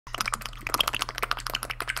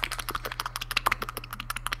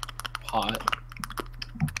hot.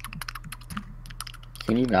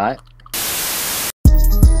 Can you not?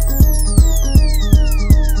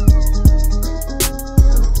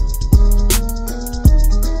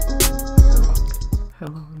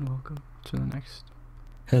 Hello and welcome to the next.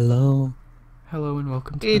 Hello. Hello and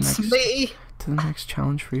welcome to It's the next. me. To the next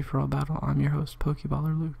challenge free-for-all battle. I'm your host,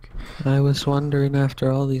 PokeBallerLuke. I was wondering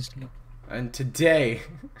after all these days. And today,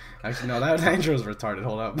 actually no, that intro was retarded.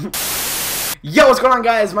 Hold up. Yo, what's going on,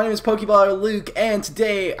 guys? My name is PokeBallerLuke, and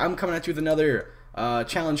today I'm coming at you with another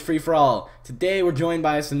challenge free-for-all. Today we're joined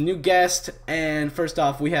by some new guests, and first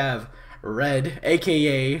off we have Red,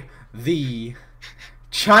 aka the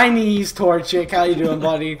Chinese Torchic. How you doing,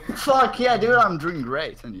 buddy? Fuck yeah, dude, I'm doing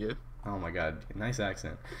great, and you? Oh my god, nice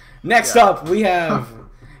accent. Next up, we have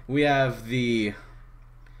the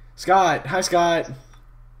Scott. Hi, Scott.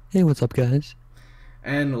 Hey, what's up, guys?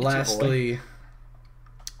 And lastly,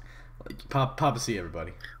 Papa C,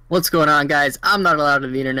 everybody. What's going on, guys? I'm not allowed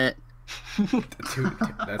on the internet. That's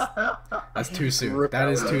too soon. That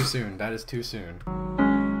is too soon. That is too soon.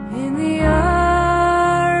 In the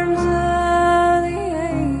arms of the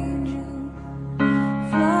angel,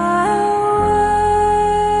 fly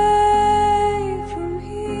away from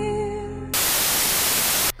here.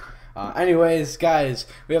 Anyways, guys,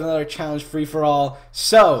 we have another challenge free-for-all.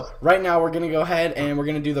 So, right now we're going to go ahead and we're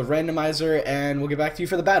going to do the randomizer, and we'll get back to you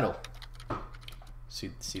for the battle.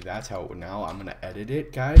 See, that's how it, now I'm going to edit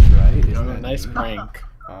it, guys, right? Isn't that Nice neat? prank.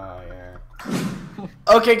 Oh, yeah.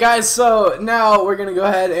 Okay, guys, so now we're going to go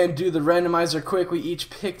ahead and do the randomizer quick. We each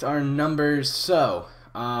picked our numbers. So,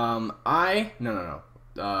 Larson,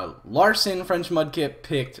 French Mudkip,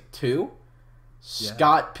 picked 2.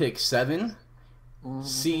 Scott picked 7.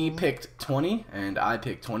 C picked 20, and I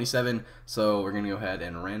picked 27. So we're gonna go ahead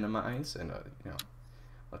and randomize, and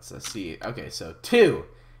let's see. Okay, so 2.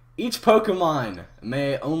 Each Pokemon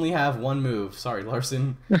may only have one move. Sorry,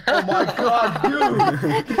 Larson. Oh my god, dude!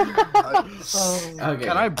 Okay.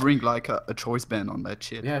 Can I bring like a choice band on that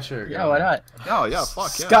shit? Yeah, sure. Yeah, why not? Oh yeah,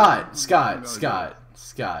 fuck yeah.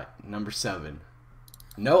 Scott. Number 7.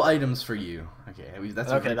 No items for you. Okay,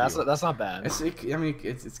 that's Okay, that's not bad. It's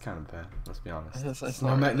kind of bad. Let's be honest. It's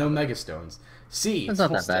No, not no Mega Stones. C. That's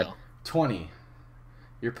not that bad. 20.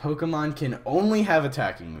 Your Pokemon can only have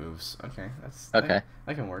attacking moves. Okay, Okay.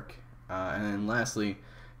 That can work. And then lastly, I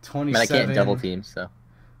 27. mean, I can't double team, so.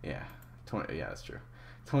 Yeah, 20. Yeah, that's true.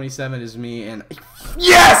 27 is me, and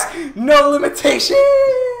yes, no limitation. Yeah.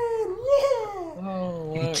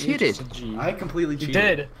 Oh, You cheated. I completely You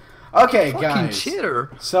cheated. did. Okay, Fucking guys.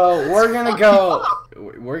 cheater. So we're gonna go.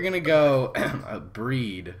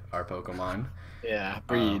 Breed our Pokemon. Yeah,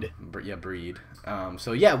 breed. Breed.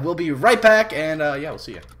 So yeah, we'll be right back, and yeah, we'll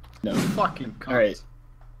see you. No. Fucking cunt. All right.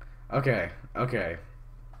 Okay.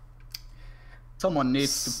 Someone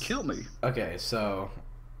needs to kill me. Okay, so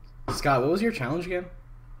Scott, what was your challenge again?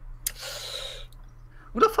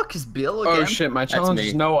 What the fuck is Bill again? Oh shit, my challenge me.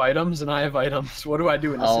 is no items, and I have items. What do I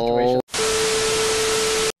do in this Oh. situation?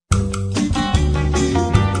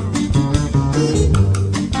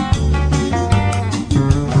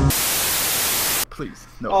 Please,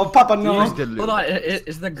 no. Oh, Papa, no. Use the lube. Hold on,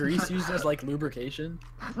 is the grease used as like lubrication?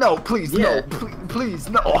 No, please, Yeah. no. Please,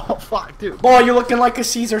 no. Oh, fuck, dude. Boy, you looking like a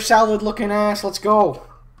Caesar salad looking ass. Let's go.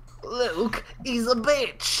 Luke, he's a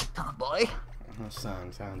bitch. Oh, boy.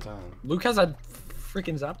 Son. Luke has a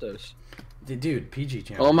freaking Zapdos. Dude, PG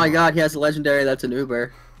channel. Oh my god, he has a legendary that's an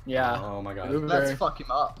Uber. Yeah. Oh my god. Uber. Let's fuck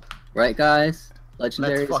him up. Right, guys?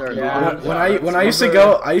 Legendaries fuck are it. Yeah. When I used to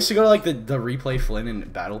go to like the replay Flynn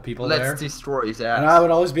and battle people there. Let's destroy his And I ass.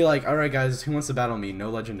 would always be like, alright guys, who wants to battle me?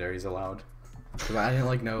 No legendaries allowed. Because I didn't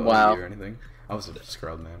like know Wow. or anything. I was a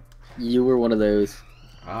scrub, man. You were one of those.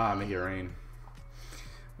 Ah, make it rain.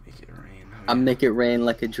 Make it rain. I make it rain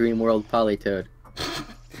like a dream world Polytoad.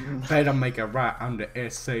 Better make it right, I'm the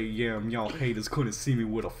SAM. Y'all haters couldn't see me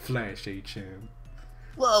with a flash HM.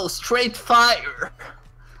 Whoa, straight fire.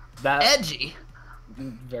 That Edgy.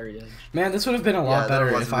 very edge. Man, this would have been a Yeah, lot that better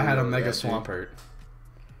wasn't if I had a really Mega edgy. Swampert.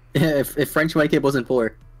 if French Mudkip wasn't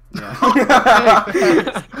poor.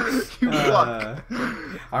 Yeah. You fuck.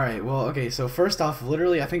 Alright, well, okay, so first off,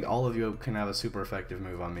 literally, I think all of you can have a super effective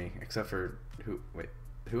move on me, except for,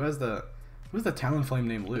 who's the Talonflame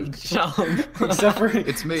named Luke? Except for,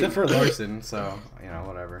 It's me. Except for Larson, so,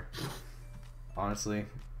 whatever. Honestly,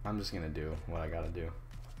 I'm just gonna do what I gotta do.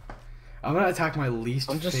 I'm gonna attack my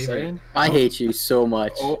least I'm just favorite. saying. I hate you so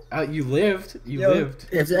much. Oh, you lived. You lived.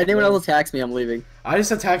 If anyone else attacks me, I'm leaving. I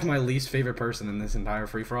just attacked my least favorite person in this entire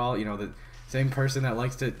free-for-all. You know, the same person that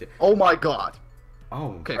likes to... Oh my god.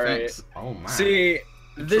 Oh. Okay, Alright. thanks. Oh, my. See,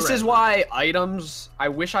 This is Surrender. why items. I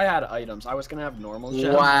wish I had items. I was gonna have normal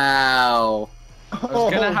gem. Wow. I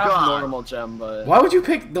was gonna have God. normal gem, but Why would you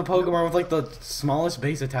pick the Pokemon with like the smallest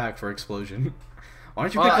base attack for explosion? Why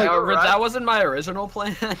don't you pick like? that wasn't my original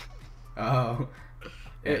plan. Oh,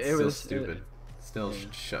 yeah, it's it still was stupid. Still,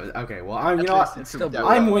 yeah. okay. Well, you know what? It's still Yeah,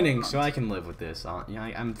 I'm well, winning, so I can live with this.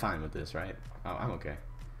 Yeah, I'm fine with this, right? Oh, I'm okay.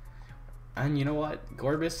 And you know what?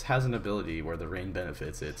 Gorbis has an ability where the rain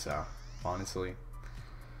benefits it, so honestly.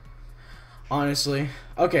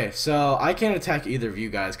 Okay, so I can't attack either of you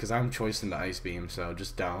guys because I'm choiced into Ice Beam, so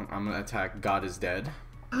just don't. I'm gonna attack God is Dead.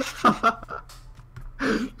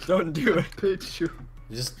 Don't do it. Pichu.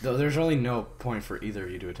 Just there's really no point for either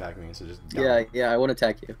of you to attack me, so just don't. Yeah, I want to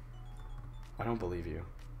attack you. I don't believe you.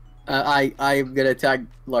 I'm gonna attack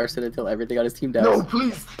Larson until everything on his team dies. No,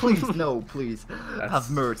 please, no, please.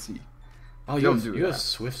 Have mercy. Oh, you Don't have, do you have that.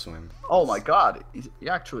 Swift Swim. Oh my God, he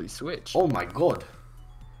actually switched. Oh my god.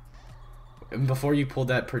 And before you pulled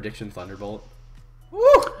that prediction Thunderbolt. Woo!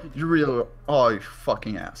 You really? Oh, you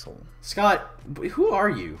fucking asshole. Scott, who are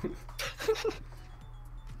you?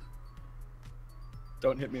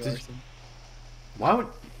 Don't hit me, Did- Larson. Why would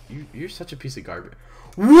you're such a piece of garbage.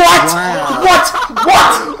 What? Wow.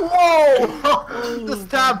 What? Whoa! The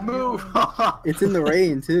stab move. It's in the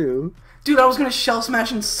rain too. Dude, I was gonna shell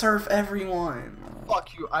smash and surf everyone.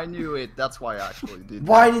 Fuck you! I knew it. That's why I actually did.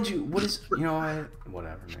 Why did you? What is? You know what?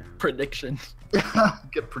 Whatever, man. Prediction. that.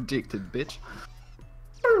 Get predicted, bitch.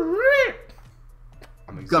 I'm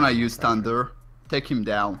Gonna exhausted. use thunder. Take him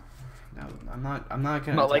down. No, I'm not. I'm not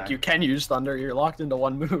gonna. Not like attack. you can use thunder. You're locked into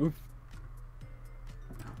one move.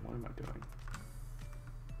 What am I doing?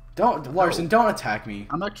 Don't, Larson. Don't attack me.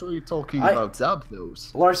 I'm actually talking I- about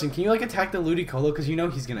Zapdos. Larson, can you like attack the Ludicolo? Because you know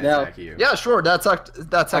he's gonna No. attack you. Yeah, sure. That's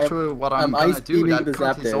actually what I'm I'm gonna ice do. beaming That the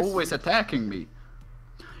cunt is Zapdos. always attacking me.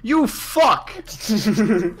 You fuck!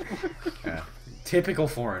 Yeah. Typical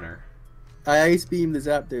foreigner. I ice beam the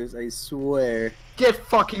Zapdos, I swear. Get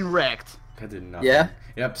fucking wrecked! That did nothing. Yeah?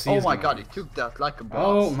 Yep. C Oh is my gone. god, he took that like a boss.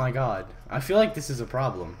 Oh my god. I feel like this is a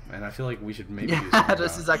problem, and I feel like we should maybe do Yeah, something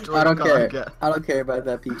this about is it. actually I don't gonna care. get. I don't care about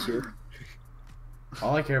that Pichu.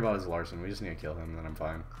 All I care about is Larson. We just need to kill him, and then I'm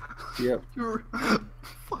fine. Yep. You're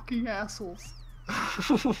fucking assholes.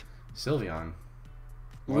 Sylveon.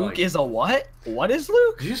 More Luke like- is a what? What is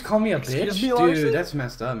Luke? Did you just call me a Excuse bitch? me, Larson? Dude, that's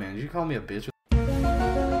messed up, man. Did you call me a bitch?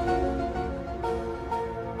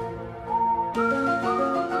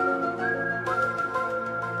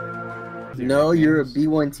 No, you're a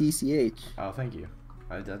B1 TCH. Oh, thank you.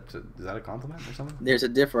 Is that a compliment or something? There's a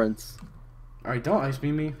difference. Alright, don't ice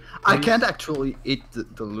beam me. I please. can't actually eat the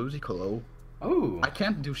Ludicolo. Oh. I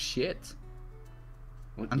can't do shit.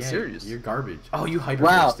 Well, I'm serious. You're garbage. Oh, you hyper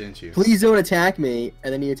Wow. didn't you? Please don't attack me,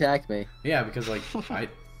 and then he attacked me. Yeah, because like I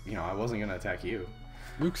wasn't gonna attack you.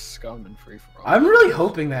 Luke's scum and free for all. I'm really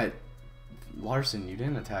hoping that Larson, you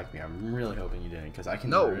didn't attack me. I'm really hoping you didn't, because I can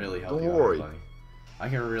No, really help don't you worry. out, buddy. I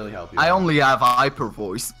can really help you. I out. only have hyper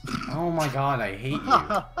voice. Oh my god, I hate you.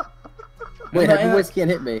 Wait, And Happy then- Voice can't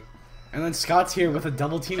hit me. And then Scott's here with a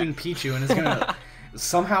double teaming Pichu and is gonna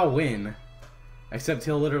somehow win. Except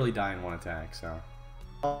he'll literally die in one attack, so.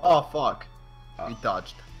 Oh fuck. He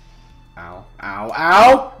dodged. Ow. Ow.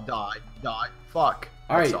 Ow! Die. Fuck.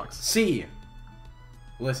 That Alright, sucks. C.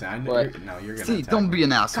 Listen, I know What? you're gonna See, attack don't me. be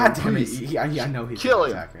an asshole, God damn it. please. I know he's Kill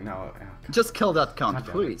gonna him. attack me. No. Oh, Just kill that God cunt, damn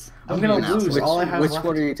it. please. I'm Don't be gonna an lose. asshole. Which, all I have which left-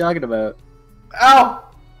 one are you talking about? Ow!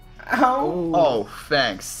 Ow! Oh,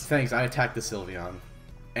 thanks. Thanks, I attacked the Sylveon.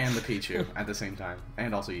 And the Pichu at the same time.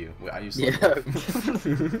 And also you. I used Yeah. Sludge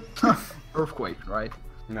Wave. Earthquake, right?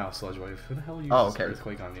 No, Sludge Wave. Who the hell uses Oh, okay.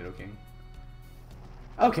 Earthquake on Nidoking?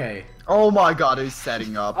 Okay. Oh my god, he's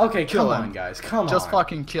setting up. Okay, kill come him. on, guys. Come Just on.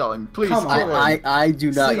 fucking kill him. Please Come kill on. him. I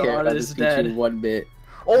do not See, care about God this is Pichu dead. one bit.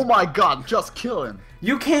 Oh my god, just kill him.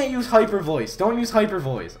 You can't use Hyper Voice. Don't use Hyper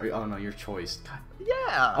Voice. Oh no, you're choiced. God.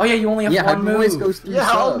 Yeah. Oh yeah, you only have Yeah, one Hyper Voice move. goes through Yeah,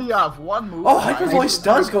 I sub. only have one move. Oh, Hyper Voice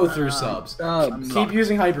does go through Uh, subs. Sub. Keep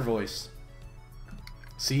using Hyper Voice.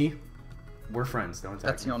 See? We're friends. Don't attack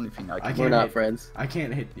That's me. the only thing I I can can't We're not hit- friends. I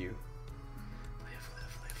can't hit you.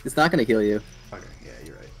 It's not gonna kill you. Okay, yeah,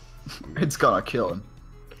 you're right. It's gonna kill him.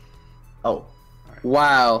 Oh.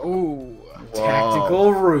 Wow. Ooh.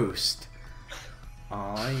 Tactical Roost.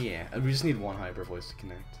 Oh yeah. We just need one Hyper Voice to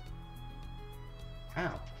connect.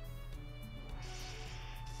 Ow.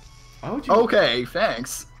 Why would you? Okay,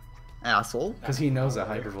 thanks. Asshole. Because he knows that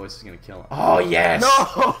Hyper Voice is gonna kill him. Oh yes.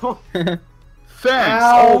 No! Thanks.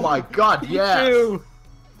 Ow. Oh my god, yes. Pichu!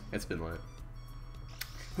 It's been lit. I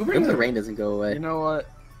Who hope brings the the rain doesn't go away. You know what?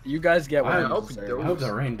 You guys get what I you hope it deserve. I hope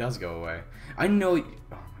the rain does go away. I know. Oh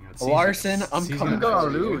my god. C's- Larson, I'm C's coming I'm gonna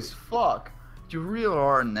gonna for you. lose. Fuck. You really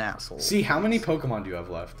are an asshole. See, how many Pokemon do you have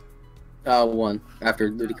left? 1 after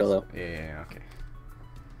Ludicolo. Yeah, okay.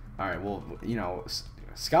 Alright, well, you know,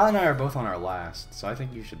 Scott and I are both on our last, so I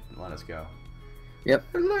think you should let us go. Yep.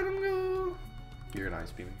 Let him go. You're gonna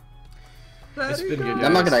ice beam me. It's been good,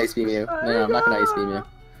 I'm not guys. gonna ice beam you. No, I'm not gonna ice beam you.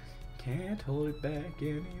 Can't hold it back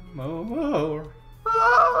anymore.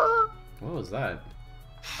 What was that?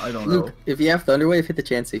 I don't know. Luke, if you have Thunder Wave, hit the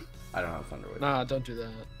Chansey. I don't have Thunder Wave. Nah, don't do that.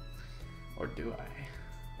 Or do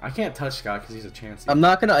I? I can't touch Scott because he's a chance. I'm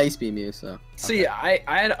not gonna ice beam you, so. See, I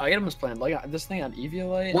had items planned. Like this thing on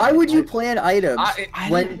Eviolite. Why would you plan items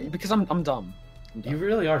when? Because I'm dumb. You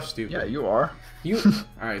really are stupid. Yeah, you are. You.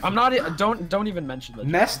 All right. I'm not. Don't even mention the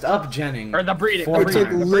Messed up Jenning. or the breeding. Four The It took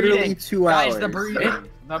breeding, the literally breeding. 2 hours. Guys, the breeding.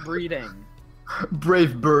 The breeding.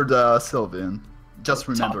 Brave bird, Sylvian. Just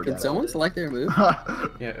remember Can that. someone select their move?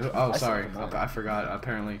 Yeah. Oh, I sorry. saw that. I forgot.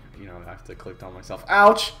 Apparently, you know, I have to click on myself.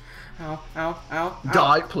 Ouch! Ow! Ow! Ow! Ow.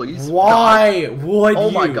 Die, please. Why would Oh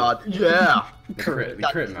you? my god. Yeah. The crit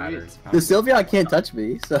mattered. The Sylveon can't touch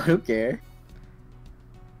me, so I don't care.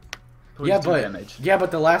 Please Yeah, do but damage.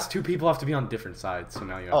 the last 2 people have to be on different sides, so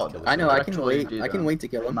now you have Oh, to kill I know. I them. can Actually, wait. did, I can wait to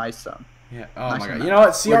kill him. Nice son. Yeah. Oh Nice my god. one. You know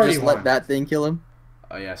what? See Or already just won. let that thing kill him.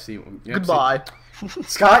 Oh yeah. See. Yep, Goodbye. See.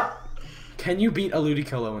 Scott, can you beat a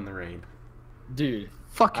Ludicolo in the rain? Dude,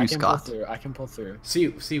 Fuck you, I can pull Scott. through. I can pull through. See.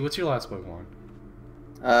 What's your last Pokemon?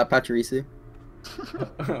 Pachirisu.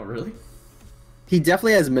 Oh really? He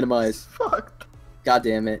definitely has minimize. Fuck. God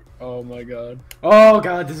damn it. Oh my god. Oh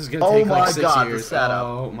god, this is gonna Oh take like my 6 god, the years. setup.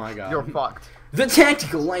 Oh my god. You're fucked. The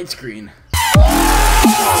tactical light screen.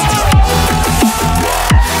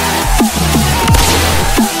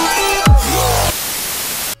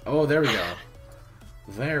 Oh, there we go.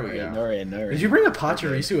 There we go. No. Did you bring a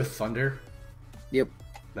Pachirisu with Thunder? Yep.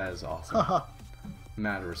 That is awesome.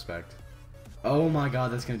 Mad respect. Oh my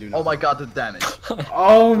god, that's gonna do nothing. Oh my god, the damage.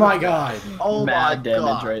 Oh my god. Oh my Mad damage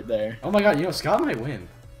god. right there. Oh my god, you know, Scott might win.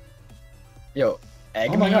 Yo,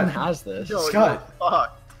 Eggman my God. has this. Yo, Scott. you're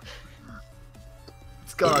fucked.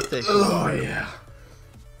 It's gonna take a Oh while. yeah.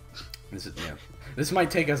 This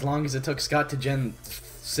might take as long as it took Scott to gen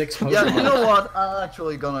 6 Pokemon. Yeah, you know what? I'm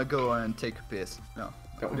actually gonna go and take a piss. No.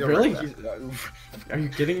 Oh, I'll be really? right back. Are you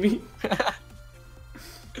kidding me?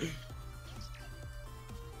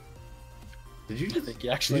 Did you I just, think he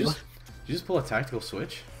actually. did you just pull a tactical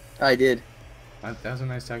switch? I did. That was a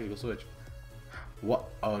nice tactical switch. What?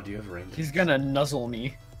 Oh, do you have rain dance? He's gonna nuzzle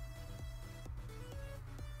me.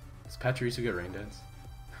 Does Pachirisu get rain dance?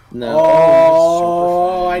 No.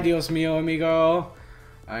 Oh, adios mio amigo.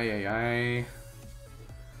 Ay ay ay.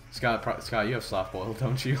 Scott, you have soft boil,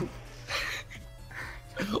 don't you?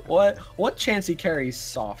 What chance he carries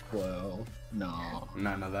soft blow? No.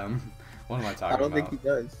 None of them. What am I talking I don't about? think he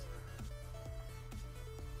does.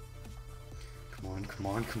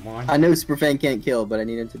 Come on. I know Superfang can't kill, but I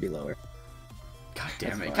need him to be lower. God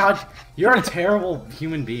damn That's it. fine. God, you're a terrible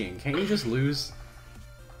human being. Can't you just lose?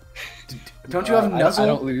 Don't you have Nuzzle? I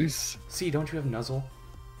don't lose. See, don't you have Nuzzle?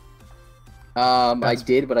 I That's-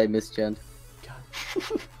 did, but I misgened.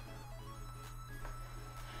 God.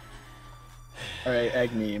 Alright,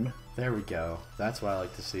 egg meme. There we go. That's what I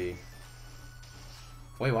like to see.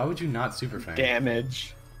 Wait, why would you not Super Fang?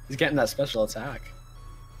 Damage. He's getting that special attack.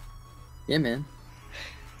 Yeah, man.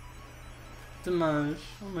 Damage.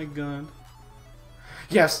 Oh my god.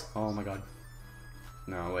 Yes! Oh my god.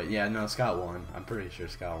 No, wait. Yeah, no, Scott won. I'm pretty sure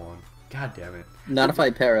Scott won. God damn it. Not if I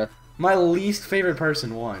para. My least favorite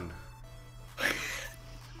person won.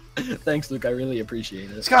 Thanks, Luke. I really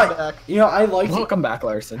appreciate it. Scott, Back. you know, I liked it. Welcome back,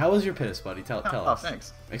 Larson. How was your piss, buddy? Tell Oh, us.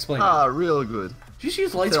 thanks. Explain Ah, it. real good. Did you just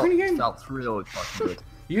use light screen again? Felt really fucking good.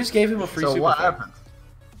 You just gave him a free So Super what Fang.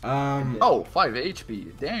 happened? Oh, 5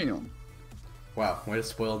 HP. Damn. Wow, way to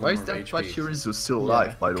spoil the Why is more that HP. Pachirisu still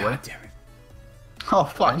alive, by the way? God damn it. Oh,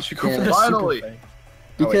 fuck. Should go for Yeah. the Finally. Super Fang.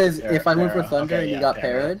 Because Oh, wait, if I went for para. Thunder Okay, and you yeah, got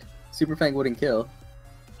para. parried, Superfang wouldn't kill.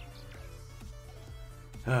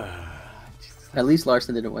 At least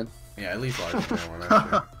Larson didn't win. Yeah, at least Lars did one,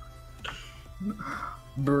 that's true.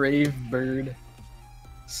 Brave Bird.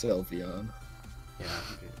 Sylveon. Yeah.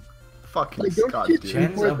 Fucking Like, don't Scott, you dude.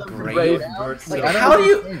 Jen's a Brave brave Bird. bird. Like, I don't How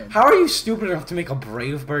understand. are you stupid enough to make a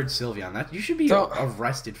brave bird Sylveon? That you should be So-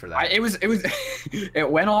 arrested for that. It was it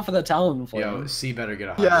went off of the talon flame. Yo, C better get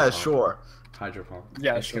a hydro Yeah, pump. sure. Hydro pump.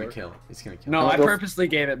 Yeah, it's gonna sure. kill. It's gonna kill. No, I'm I gonna go- purposely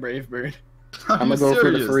gave it Brave Bird. I'm gonna go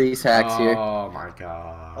for the freeze hacks here. Oh my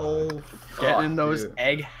god. Oh, Getting fuck, those dude.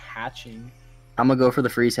 egg hatching. I'm gonna go for the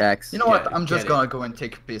freeze hacks. You know what? Get it, I'm just get it. gonna go and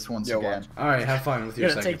take a piss once Yo, again. All right, have fun with your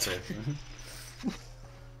You're gonna second take- piss.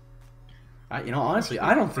 You know, honestly,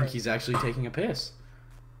 I don't think he's actually taking a piss.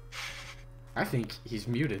 I think he's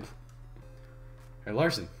muted. Hey,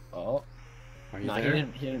 Larson. Oh. Are you No, there?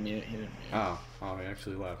 he didn't mute. He didn't mute. Oh, he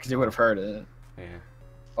actually left. Because he would have heard it. Yeah.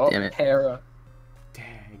 Oh, Damn it. Para.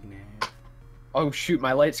 Dang, Oh shoot,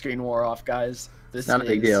 my light screen wore off, guys. This Not a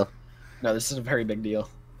big is- deal. No, this is a very big deal.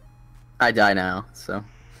 I die now, so.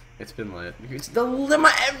 It's been lit. It's the no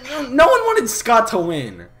one wanted Scott to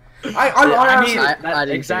win. I mean, I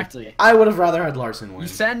didn't exactly. I would have rather had Larson win.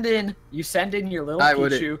 You send in your little I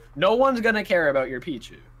wouldn't. Pichu. No one's gonna care about your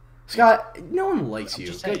Pichu. Scott, no one likes I'm you.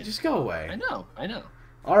 just saying. Just go away. I know.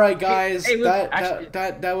 All right, guys. Hey, look, actually-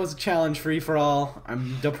 that was a challenge free for all.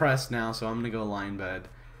 I'm depressed now, so I'm gonna go lie in bed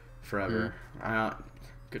forever.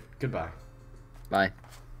 Goodbye. Bye.